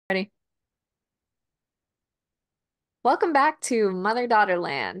Ready? Welcome back to Mother-Daughter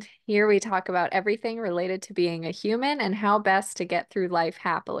Land. Here we talk about everything related to being a human and how best to get through life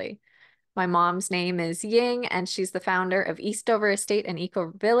happily. My mom's name is Ying, and she's the founder of Eastover Estate and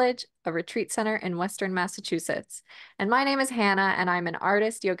Eco Village, a retreat center in Western Massachusetts. And my name is Hannah, and I'm an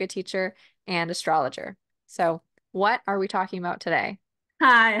artist, yoga teacher, and astrologer. So, what are we talking about today?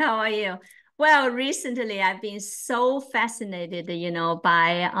 Hi, how are you? Well, recently I've been so fascinated,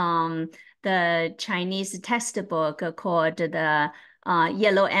 by the Chinese textbook called the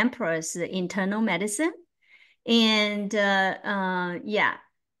Yellow Emperor's Internal Medicine. And yeah,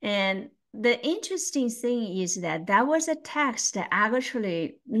 and the interesting thing is that that was a text that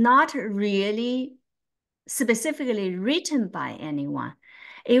actually not really specifically written by anyone.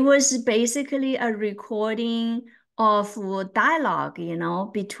 It was basically a recording of dialogue,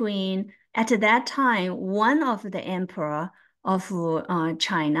 between at that time one of the emperor of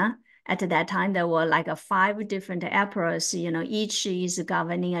China. At that time, there were like five different emperors, each is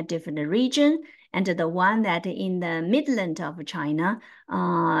governing a different region. And the one that in the Midland of China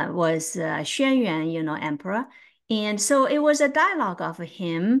was Xuan Yuan, emperor. And so it was a dialogue of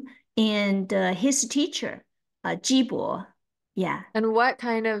him and his teacher, Jibo. Yeah. And what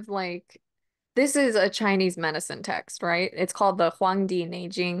kind of this is a Chinese medicine text, right? It's called the Huangdi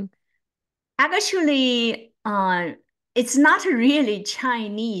Neijing. Actually, it's not really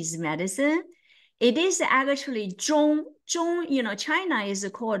Chinese medicine. It is actually Zhong, China is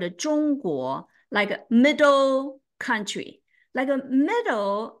called 中国, like a middle country. Like a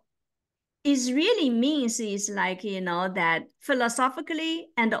middle is really means is like, that philosophically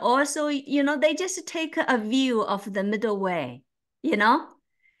and also, they just take a view of the middle way, you know?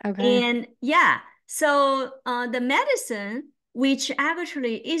 Okay. And yeah, so the medicine, which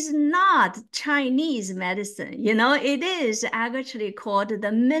actually is not Chinese medicine, it is actually called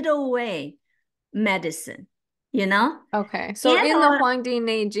the middle way medicine, you know? Okay. So And in the Huangdi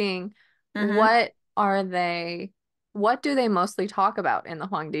Neijing, uh-huh. what are they, what do they mostly talk about in the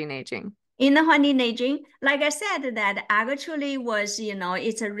Huangdi Neijing? In the Huangdi Neijing, like I said, that actually was,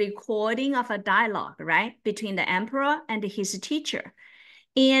 it's a recording of a dialogue, right, between the emperor and his teacher.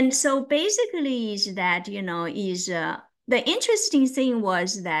 And so basically is that, is the interesting thing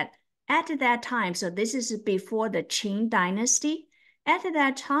was that at that time, so this is before the Qing dynasty, at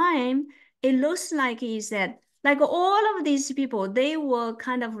that time, it looks like is that like all of these people, they were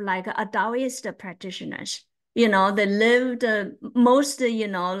kind of like a Taoist practitioners. They lived most,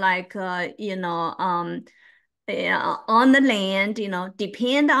 on the land,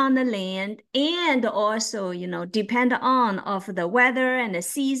 depend on the land and also, depend on of the weather and the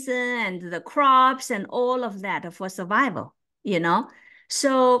season and the crops and all of that for survival, you know.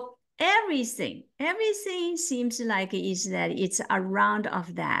 So everything seems like is that it's around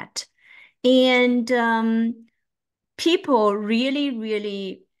of that. And people really,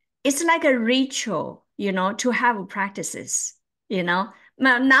 really, it's like a ritual, to have practices, you know.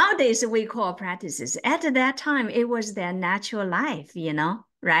 Now, nowadays we call practices. At that time, it was their natural life,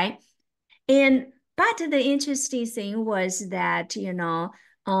 right? And but the interesting thing was that,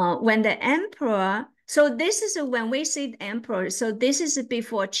 when the emperor, so this is when we say emperor, so this is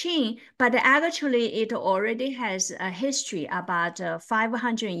before Qing, but actually it already has a history about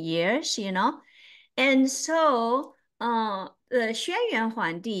 500 years, and so, the Xuan Yuan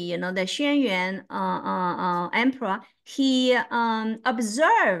Huangdi, the Xuan Yuan emperor, he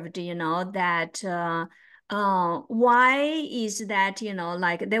observed, that why is that,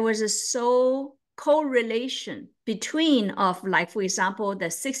 like there was a so correlation between of like, for example, the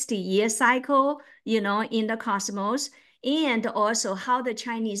 60-year cycle, in the cosmos, and also how the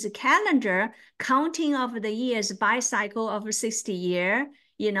Chinese calendar counting of the years by cycle of 60 year,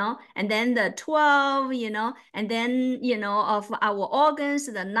 and then the 12, and then, of our organs,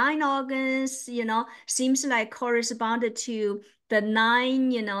 the nine organs, seems like corresponded to the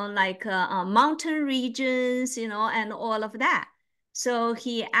nine, like mountain regions, and all of that. So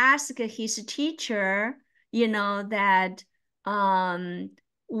he asked his teacher, that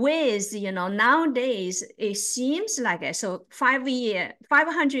with, nowadays it seems like it. So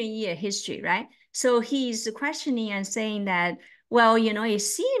 500-year history, right? So he's questioning and saying that, well, it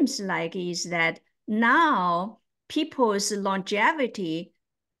seems like is that now people's longevity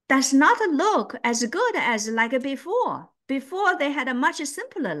does not look as good as like before. Before they had a much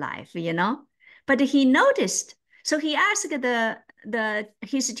simpler life, But he noticed, so he asked the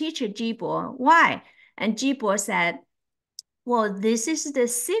his teacher Jibo why, and Jibo said, "Well, this is the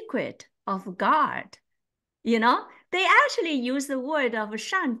secret of God." They actually use the word of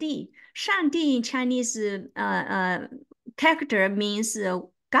上帝. 上帝 in Chinese character means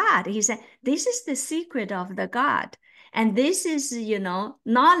God. He said, this is the secret of the God. And this is,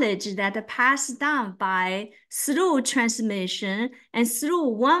 knowledge that passed down by through transmission and through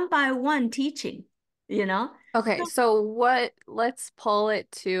one by one teaching, you know? Okay, so let's pull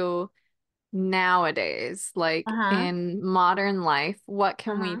it to nowadays, like Uh-huh. in modern life, what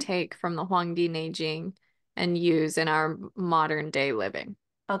can we Uh-huh. take from the Huangdi Neijing and use in our modern day living?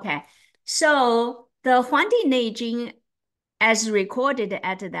 Okay. So the Huangdi Neijing, as recorded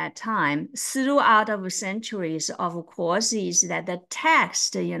at that time, throughout of centuries, of course, is that the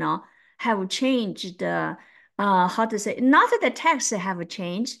text, have changed. How to say? Not that the text have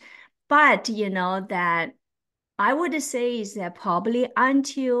changed, but that I would say is that probably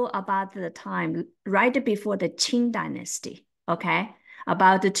until about the time right before the Qing dynasty, okay,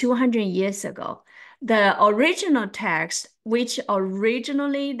 about 200 years ago, the original text, which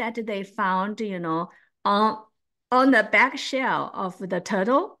originally that they found, on on the back shell of the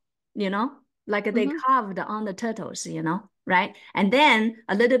turtle, like they Hmm. carved on the turtles, right? And then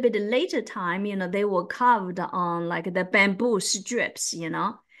a little bit later time, they were carved on like the bamboo strips,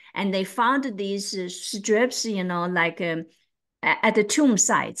 and they found these strips, like at the tomb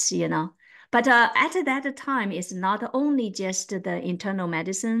sites, But at that time, it's not only just the internal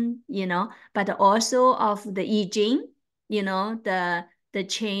medicine, but also of the I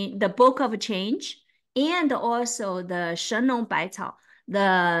Ching, the book of change, and also the Shenlong Baicao,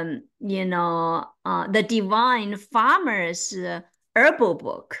 the divine farmers herbal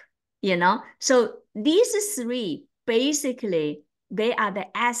book, So these three basically they are the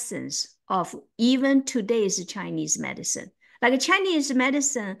essence of even today's Chinese medicine. Like Chinese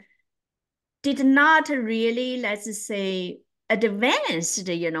medicine did not really, let's say, advanced,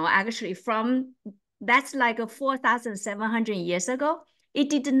 actually from that's like 4,700 years ago. It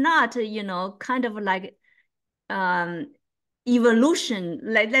did not, kind of like um, evolution,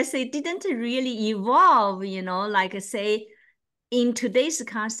 like let's say, didn't really evolve, like say in today's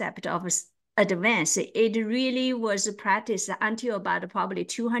concept of advance, it really was practiced until about probably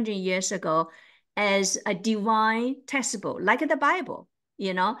 200 years ago as a divine textbook, like the Bible,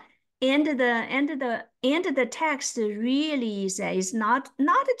 you know. And the text really is not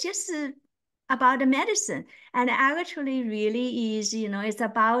just about the medicine, and actually really is, it's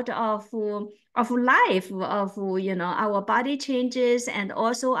about of life, of our body changes, and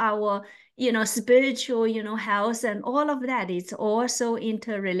also our spiritual, health, and all of that is also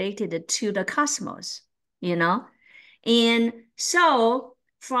interrelated to the cosmos, you know. And so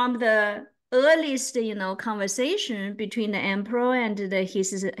from the earliest, conversation between the emperor and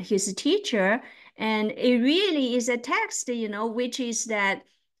his teacher, and it really is a text, which is that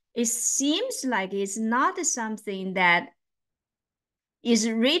it seems like it's not something that is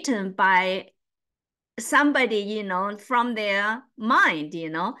written by somebody, from their mind,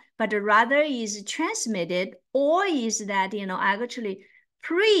 but rather is transmitted, or is that, actually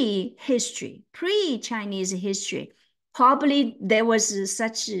pre-history, pre-Chinese history. Probably there was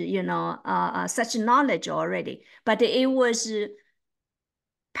such, such knowledge already, but it was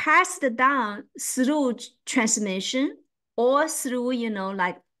passed down through transmission or through,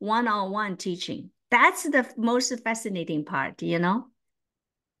 like one-on-one teaching. That's the most fascinating part,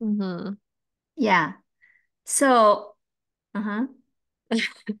 Hmm. Yeah. So, uh-huh.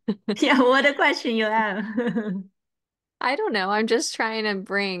 Yeah, what a question you have. I don't know. I'm just trying to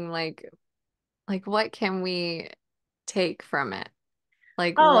bring like what can we take from it?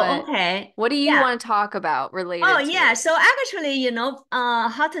 Like Oh, okay. what do you Yeah. want to talk about Oh, related to yeah. it? So actually,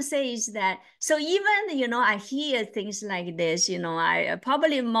 how to say is that, so even, I hear things like this, I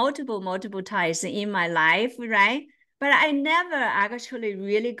probably multiple times in my life, right? But I never actually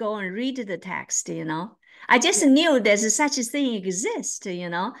really go and read the text, I just Yeah. knew there's such a thing exists,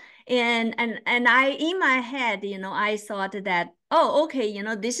 and I, in my head, I thought that, oh, okay,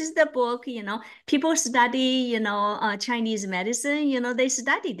 this is the book, people study, Chinese medicine, they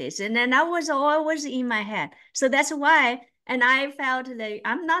study this. And then that was always in my head. So that's why, and I felt like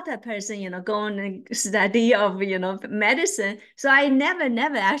I'm not a person, going and study of, medicine. So I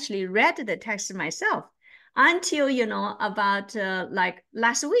never actually read the text myself until, about like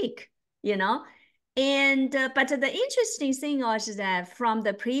last week, you know. And but the interesting thing was that from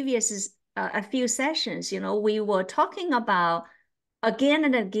the previous a few sessions, we were talking about again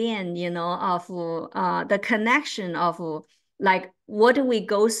and again, of the connection of like what we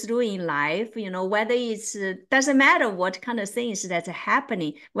go through in life, whether it's doesn't matter what kind of things that's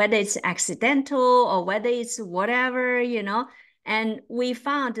happening, whether it's accidental or whether it's whatever, And we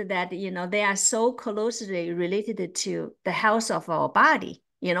found that, they are so closely related to the health of our body.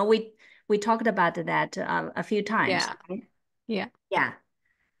 We talked about that a few times. Yeah. Yeah. Yeah.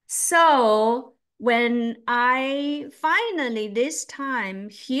 So when I finally this time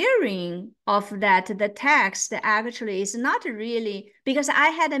hearing of that the text actually is not really because I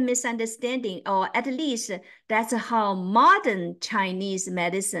had a misunderstanding, or at least that's how modern Chinese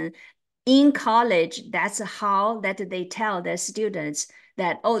medicine in college, that's how that they tell their students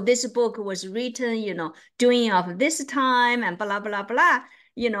that, oh, this book was written, during of this time and blah, blah, blah.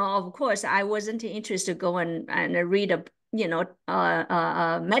 Of course, I wasn't interested to go and read a,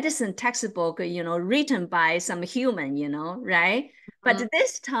 medicine textbook, written by some human, right? But Mhm.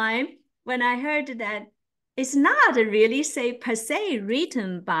 this time, when I heard that it's not really say per se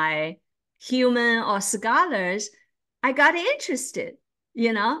written by human or scholars, I got interested,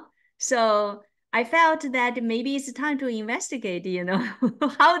 you know? So I felt that maybe it's time to investigate,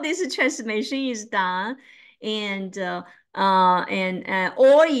 how this transformation is done, and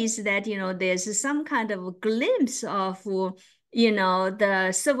or is that there's some kind of glimpse of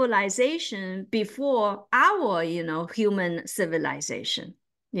the civilization before our human civilization,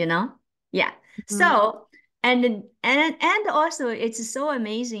 you know? Yeah. Mhm. So and also it's so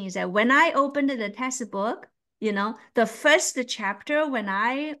amazing is that when I opened the textbook, the first chapter, when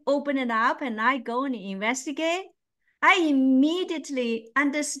I open it up and I go and investigate, I immediately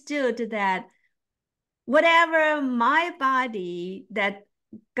understood that whatever my body that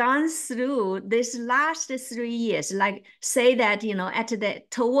gone through this last 3 years, like say that, at the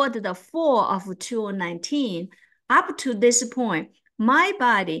toward the fall of 2019, up to this point, my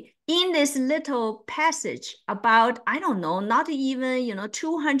body in this little passage about, I don't know, not even,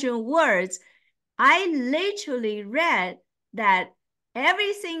 200 words, I literally read that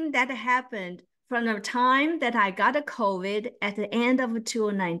everything that happened from the time that I got a COVID at the end of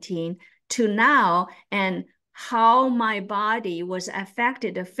 2019 to now, and how my body was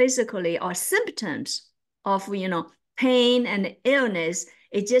affected physically or symptoms of, pain and illness.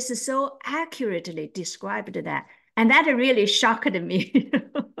 It just so accurately described that. And that really shocked me.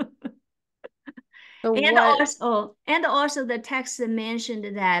 So And what, also the text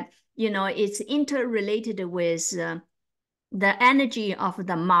mentioned that, it's interrelated with the energy of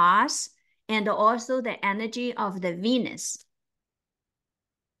the Mars and also the energy of the Venus,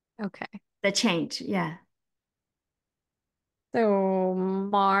 okay. the change. Yeah. So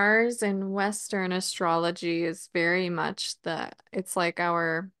Mars in Western astrology is very much it's like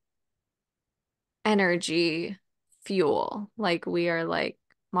our energy fuel. Like we are like,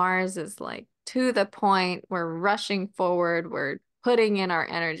 Mars is like to the point, we're rushing forward, we're putting in our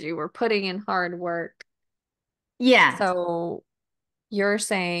energy, we're putting in hard work. Yeah. So you're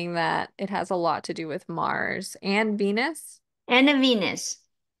saying that it has a lot to do with Mars and Venus? And the Venus.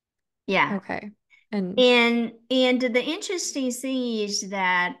 Yeah. Okay. And And the interesting thing is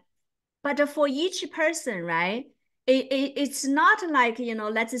that, but for each person, right? It's not like,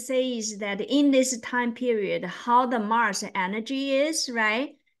 let's say is that in this time period, how the Mars energy is,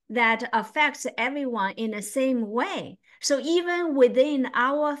 right? That affects everyone in the same way. So even within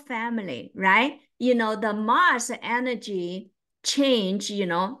our family, right? The Mars energy change,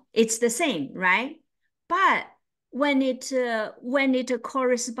 it's the same, right? But when it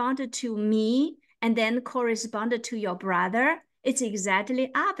corresponded to me and then corresponded to your brother, it's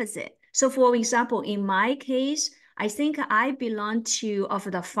exactly opposite. So for example, in my case, I think I belong to of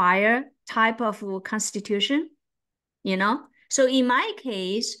the fire type of constitution, you know? So in my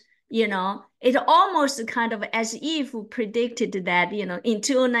case, it almost kind of as if predicted that, in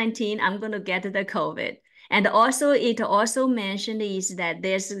 2019, I'm going to get the COVID. And also, it also mentioned is that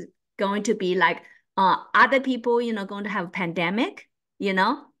there's going to be like other people, going to have pandemic,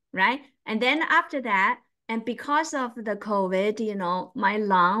 right? And then after that, and because of the COVID, my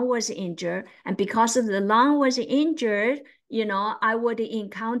lung was injured. And because of the lung was injured, I would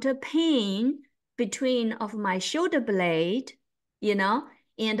encounter pain between of my shoulder blade, you know,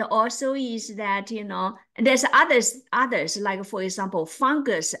 and also is that, there's others like for example,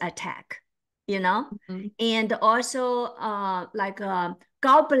 fungus attack, you know, mhm. and also like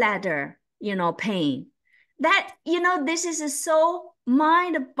gallbladder, pain. That, this is so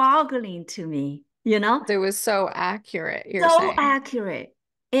mind-boggling to me, It was so accurate, you're so saying. accurate.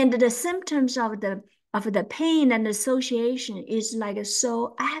 And the symptoms of the pain and association is like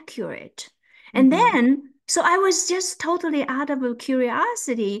so accurate. And Hmm. then so I was just totally out of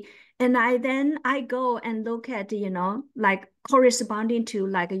curiosity. And I go and look at, like corresponding to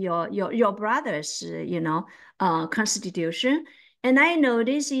like your brother's, constitution. And I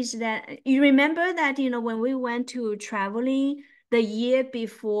notice is that you remember that, when we went to traveling the year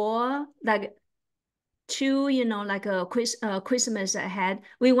before, like like a Christmas ahead.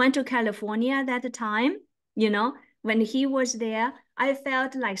 We went to California at that time, you know, when he was there, I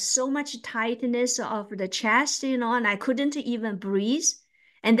felt like so much tightness of the chest, and I couldn't even breathe.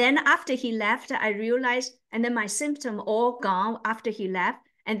 And then after he left, I realized, and then my symptom all gone after he left.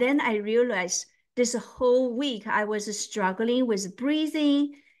 And then I realized this whole week I was struggling with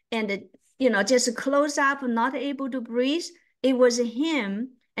breathing and, just close up, not able to breathe. It was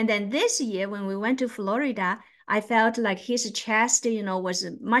him. And then this year, when we went to Florida, I felt like his chest, was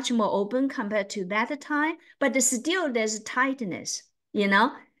much more open compared to that time, but still there's tightness.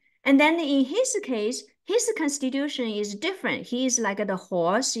 And then in his case, his constitution is different. He is like the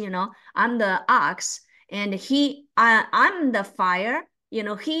horse, I'm the ox, and I'm the fire.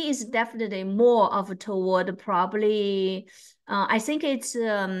 He is definitely more of toward probably, I think it's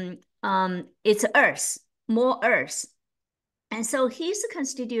earth, more earth. And so his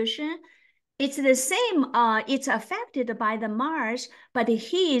constitution, it's the same. It's affected by the Mars, but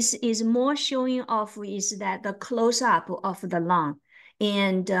his is more showing off is that the close up of the lung,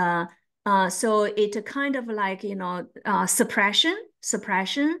 and so it kind of like suppression,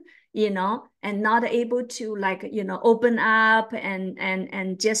 and not able to like open up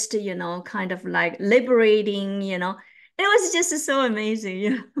and just kind of like liberating. It was just so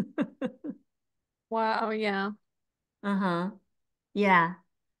amazing. Wow, yeah. Uh-huh. Yeah.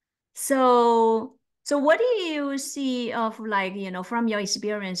 So what do you see of like, from your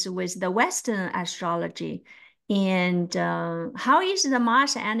experience with the Western astrology? And how is the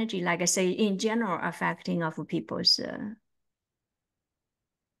Mars energy, like I say, in general, affecting of people's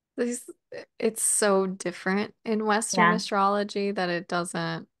This, it's so different in Western yeah. astrology that it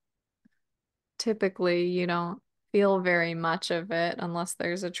doesn't typically, you don't feel very much of it unless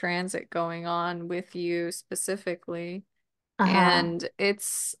there's a transit going on with you specifically. Uh-huh. And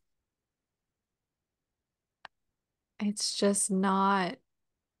it's just not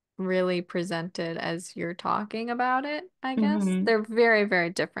really presented as you're talking about it, I guess. Mm-hmm. They're very,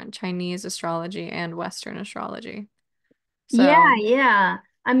 very different, Chinese astrology and Western astrology. Yeah, So, yeah.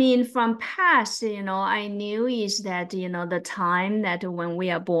 I mean, from past, I knew is that, the time that when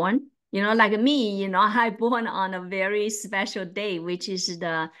we are born, like me, I born on a very special day, which is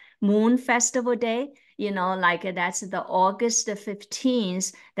the Moon Festival Day. Like that's the August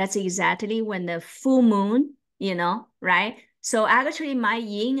 15th. That's exactly when the full moon, right? So actually my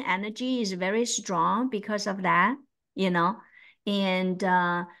yin energy is very strong because of that, you know. And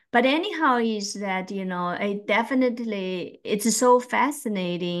but anyhow, is that it definitely it's so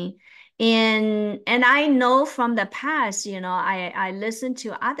fascinating, and I know from the past, I listened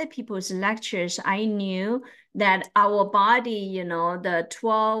to other people's lectures. I knew that our body, the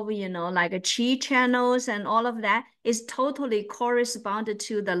 12, like chi channels and all of that is totally corresponded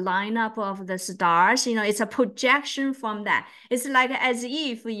to the lineup of the stars. It's a projection from that. It's like as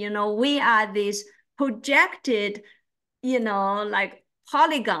if, we are this projected like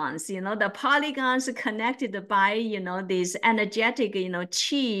polygons, the polygons connected by, these energetic,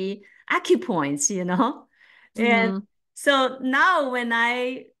 chi acupoints, And mhm. so now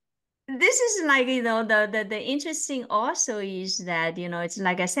this is like, the interesting also is that, it's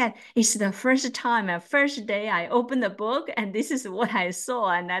like I said, it's the first time, first day I opened the book and this is what I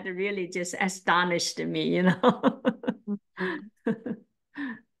saw. And that really just astonished me. Mhm.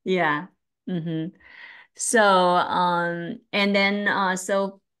 Yeah. Mm-hmm. So, and then,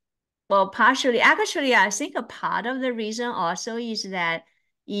 well, partially, actually, I think a part of the reason also is that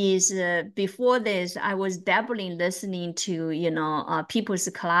before this, I was dabbling listening to, people's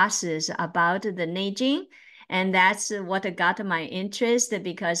classes about the Neijing. And that's what got my interest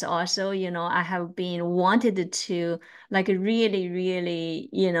because also, I have been wanted to like really, really,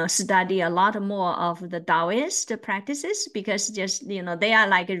 study a lot more of the Taoist practices because just, they are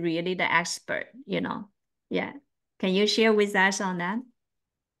like really the expert. Yeah. Can you share with us on that?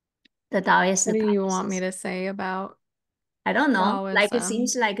 The Taoist What do you want me practices. to say about I don't know. Like it Taoism?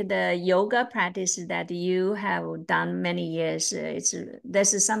 seems like the yoga practice that you have done many years,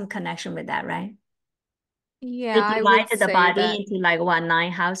 there's some connection with that, right? Yeah, They I would divided the say body that, into like what,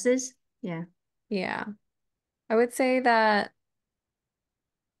 nine houses? Yeah. yeah. I would say that,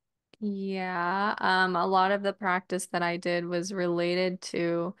 yeah, a lot of the practice that I did was related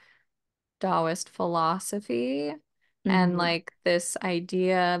to Taoist philosophy and Mm-hmm. like this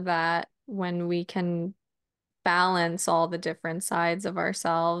idea that when we can balance all the different sides of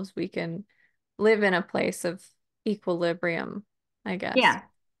ourselves, we can live in a place of equilibrium, I guess. Yeah.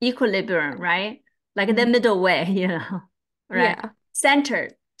 Equilibrium, right? Like the Mhm. middle way, right? Yeah,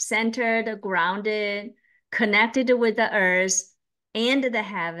 Centered, grounded, connected with the earth and the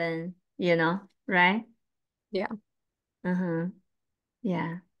heaven, right? yeah. Uh-huh.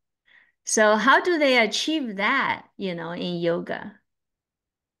 Yeah. So how do they achieve that, in yoga?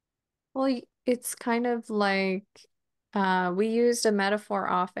 Well, it's kind of like we used a metaphor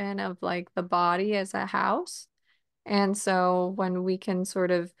often of like the body as a house. And so when we can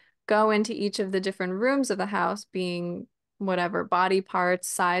sort of go into each of the different rooms of the house, being whatever body parts,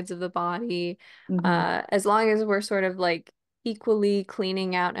 sides of the body, Mm-hmm. as long as we're sort of like equally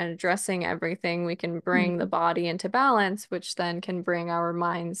cleaning out and addressing everything, we can bring the body into balance, which then can bring our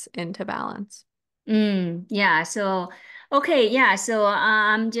minds into balance. Yeah. So, okay. Yeah. So,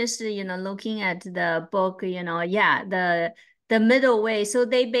 I'm just, looking at the book, yeah, the middle way. So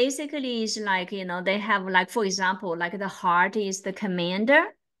they basically is like, they have like, for example, like the heart is the commander,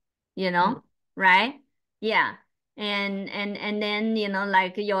 you Mhm. know, right? Yeah. And then,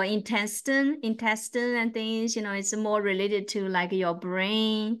 like your intestine and things, it's more related to like your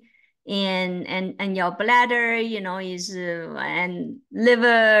brain and your bladder, is and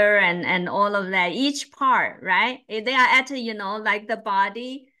liver and all of that, each part, right? They are at, like the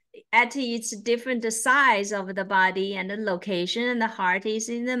body at its different size of the body and the location, and the heart is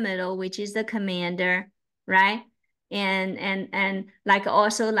in the middle, which is the commander, right? And like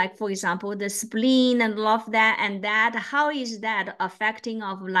also like for example the spleen and all of that, and that how is that affecting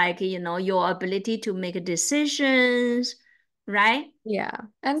of like your ability to make decisions, right? Yeah.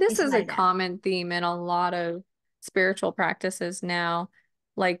 And this It's is a like that. common theme in a lot of spiritual practices now.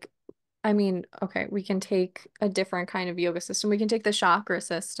 Like, I mean, okay, we can take a different kind of yoga system. We can take the chakra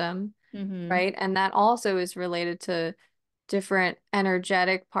system, Mm-hmm. right? And that also is related to different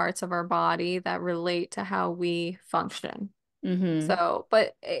energetic parts of our body that relate to how we function. Mm-hmm. So,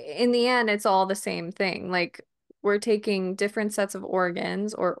 but in the end, it's all the same thing. Like, we're taking different sets of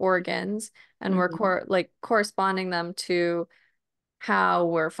organs and we're Mm-hmm. corresponding them to how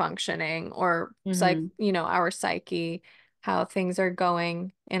we're functioning or Mm-hmm. our psyche, how things are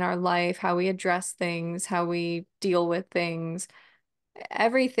going in our life, how we address things, how we deal with things.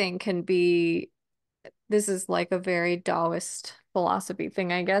 Everything can be, this is like a very Taoist philosophy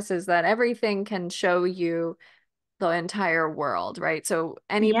thing, I guess, is that everything can show you the entire world, right? So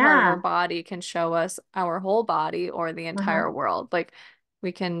any part of our Yeah. body can show us our whole body or the Uh-huh. entire world. Like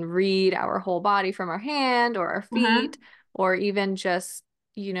we can read our whole body from our hand or our Uh-huh. feet, or even just,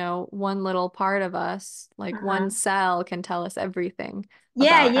 one little part of us, like one Uh-huh. cell can tell us everything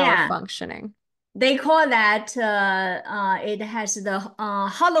Yeah, about our yeah. functioning. They call that it has the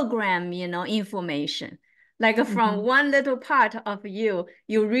hologram, information. Like from Hmm. one little part of you,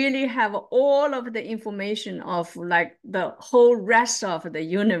 you really have all of the information of like the whole rest of the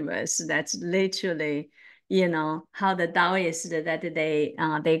universe. That's literally, how the Taoists that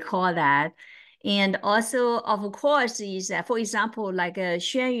they call that. And also, of course, is that, for example, like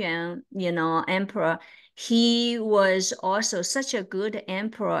Xuan Yuan, emperor, he was also such a good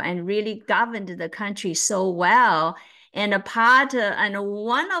emperor and really governed the country so well. And a part and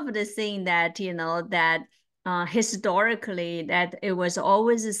one of the things that that historically that it was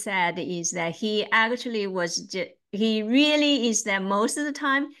always said is that he actually he really is that most of the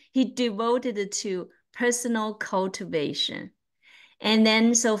time he devoted to personal cultivation. And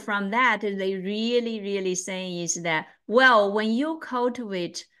then, so from that, they really, really saying is that, well, when you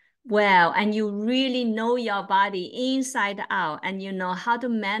cultivate well and you really know your body inside out and you know how to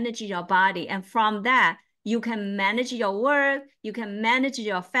manage your body, and from that, you can manage your work, you can manage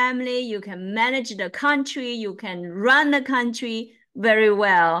your family, you can manage the country, you can run the country very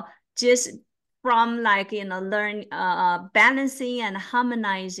well. Just from like learn balancing and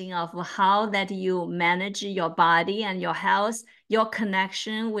harmonizing of how that you manage your body and your health, your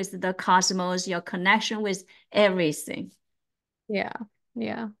connection with the cosmos, your connection with everything. Yeah.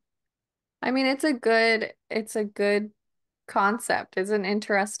 Yeah. I mean, it's a good concept. It's an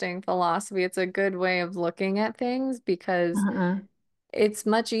interesting philosophy. It's a good way of looking at things because Uh-huh. it's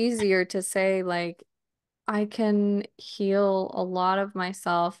much easier to say like I can heal a lot of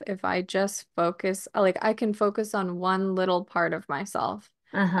myself if I just focus, like I can focus on one little part of myself.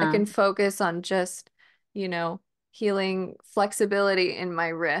 I Uh-huh. can focus on just, you know, healing flexibility in my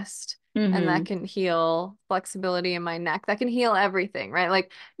wrist, and that Mm-hmm. can heal flexibility in my neck. That can heal everything, right?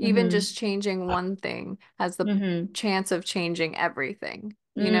 Like even Mm-hmm. just changing one thing has the Mm-hmm. chance of changing everything,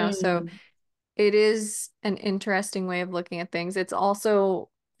 So Mm-hmm. it is an interesting way of looking at things. It's also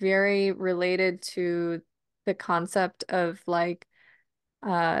very related to the concept of like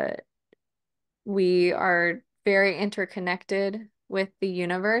uh we are very interconnected with the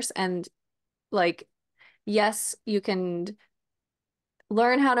universe, and like yes, you can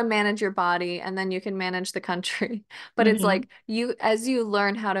learn how to manage your body and then you can manage the country. But it's Mm-hmm. like as you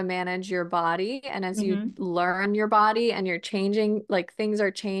learn how to manage your body and as you Mm-hmm. learn your body and you're changing, like things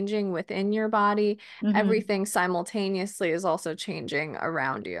are changing within your body, Mm-hmm. everything simultaneously is also changing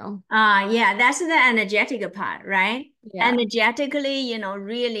around you. Yeah, that's the energetic part, right? Yeah. Energetically,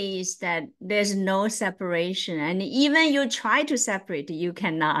 really is that there's no separation. And even you try to separate, you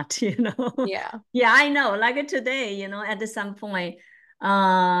cannot, Yeah. Yeah, I know. Like today, at some point,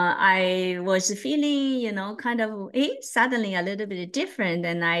 I was feeling, kind of suddenly a little bit different.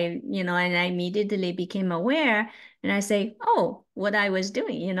 And I immediately became aware and I say, oh, what I was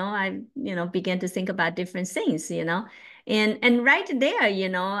doing, began to think about different things, and right there,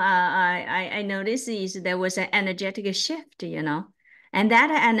 I noticed is there was an energetic shift, and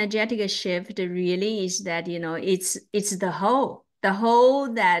that energetic shift really is that, it's the whole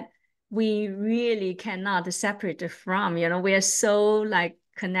that we really cannot separate from, we are so like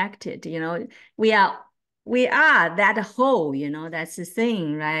connected, we are we are that whole, that's the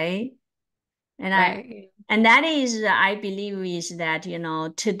thing, right? And I Right. and that is, I believe, is that,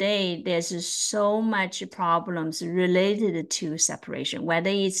 today there's so much problems related to separation, whether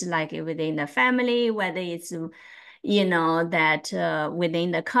it's like within the family, whether it's, that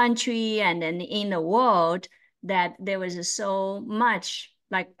within the country and then in the world, that there was so much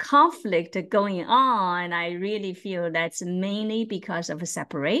like conflict going on. And I really feel that's mainly because of a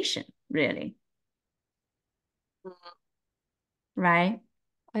separation, really, right?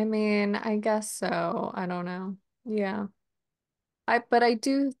 I mean, I guess so. I don't know. Yeah. But I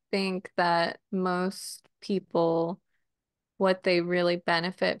do think that most people, what they really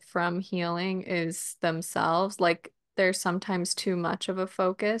benefit from healing is themselves. Like there's sometimes too much of a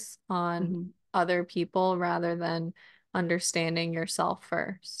focus on Mhm. other people rather than understanding yourself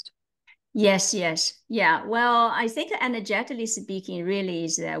first. Yes, yes. Yeah. Well, I think energetically speaking, really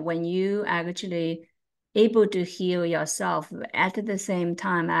is that when you actually able to heal yourself at the same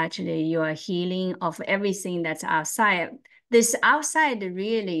time, actually you are healing of everything that's outside. This outside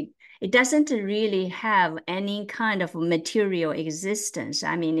really, it doesn't really have any kind of material existence.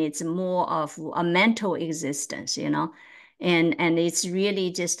 I mean, it's more of a mental existence, and it's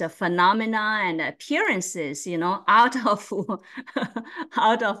really just a phenomena and appearances, out of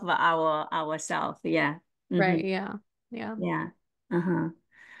out of ourself. Yeah. Hmm. Right, yeah. Yeah. Yeah. Uh-huh.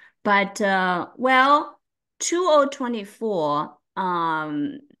 But well, 2024,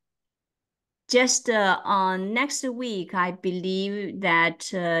 just on next week, I believe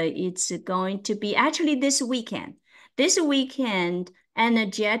that it's going to be actually this weekend. This weekend,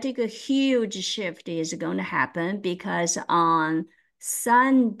 energetic huge shift is going to happen because on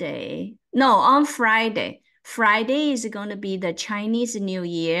Sunday, no, on Friday, Friday is going to be the Chinese New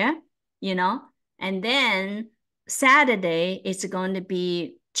Year, you know, and then Saturday it's going to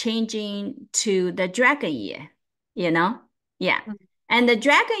be changing to the Dragon Year, you know, yeah. And the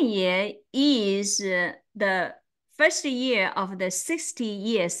dragon year is the first year of the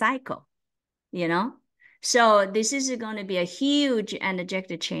 60-year cycle, you know? So this is going to be a huge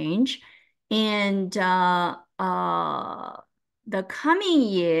energetic change. And the coming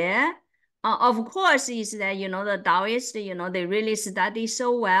year, of course, is that, the Taoists, they really study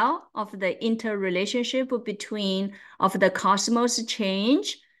so well of the interrelationship between of the cosmos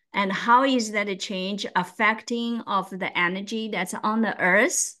change and how is that change affecting of the energy that's on the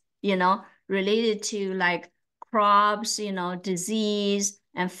earth, related to like crops, disease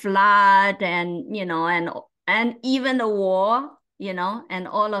and flood and and even the war, and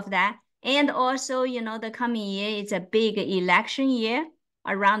all of that. And also, the coming year is a big election year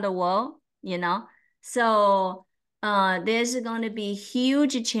around the world, So there's going to be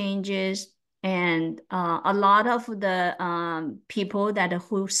huge changes, and a lot of the people that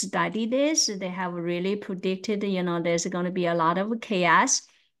who study this, they have really predicted, there's going to be a lot of chaos,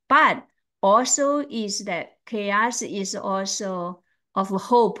 but also is that chaos is also of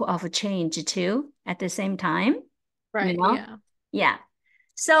hope of change too at the same time, you Right, know? yeah. Yeah.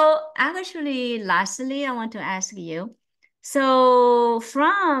 So actually, lastly, I want to ask you, so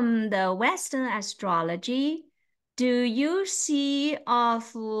from the Western astrology, do you see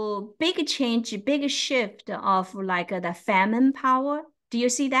of big change, big shift of like the famine power? Do you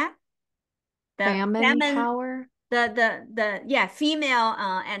see that? The Famine famine, power? yeah, female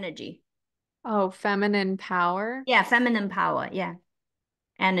energy. Oh, feminine power? Yeah, feminine power. Yeah,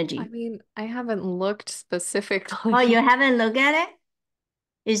 I energy. mean, I haven't looked Oh, you specifically. haven't looked at it?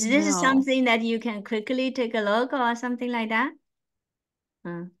 Is this No, something that you can quickly take a look or something like that?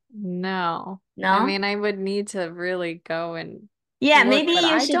 no. I No? mean, I would need to really go and Yeah, look, maybe but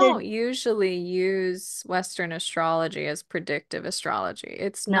you I should. don't usually use Western astrology as predictive astrology.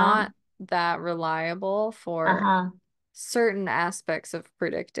 It's No. not that reliable for Uh-huh. certain aspects of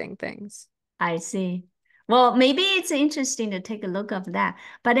predicting things. I see. Well, maybe it's interesting to take a look of that.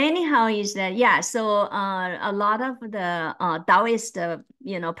 But anyhow, is that yeah? So a lot of the Taoist,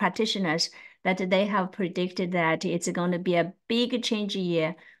 practitioners that they have predicted that it's going to be a big change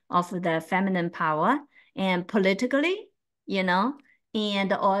year of the feminine power and politically, you know,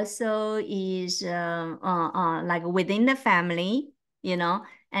 and also is like within the family,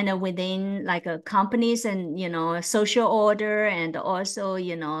 and within like companies and social order and also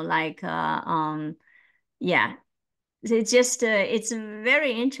like yeah, it's just it's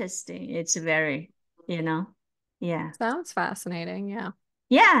very interesting, it's very you know yeah, Sounds fascinating.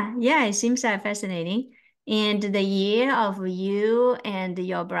 Yeah, yeah, it seems fascinating. And the year of you and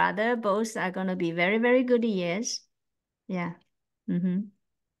your brother both are going to be very, very good years. Yeah. Mm-hmm.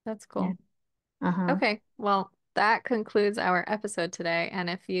 that's Yeah. cool. Uh-huh. Okay, well, that concludes our episode today. And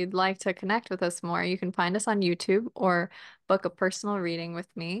if you'd like to connect with us more, you can find us on YouTube or book a personal reading with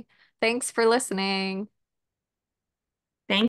me. Thanks for listening.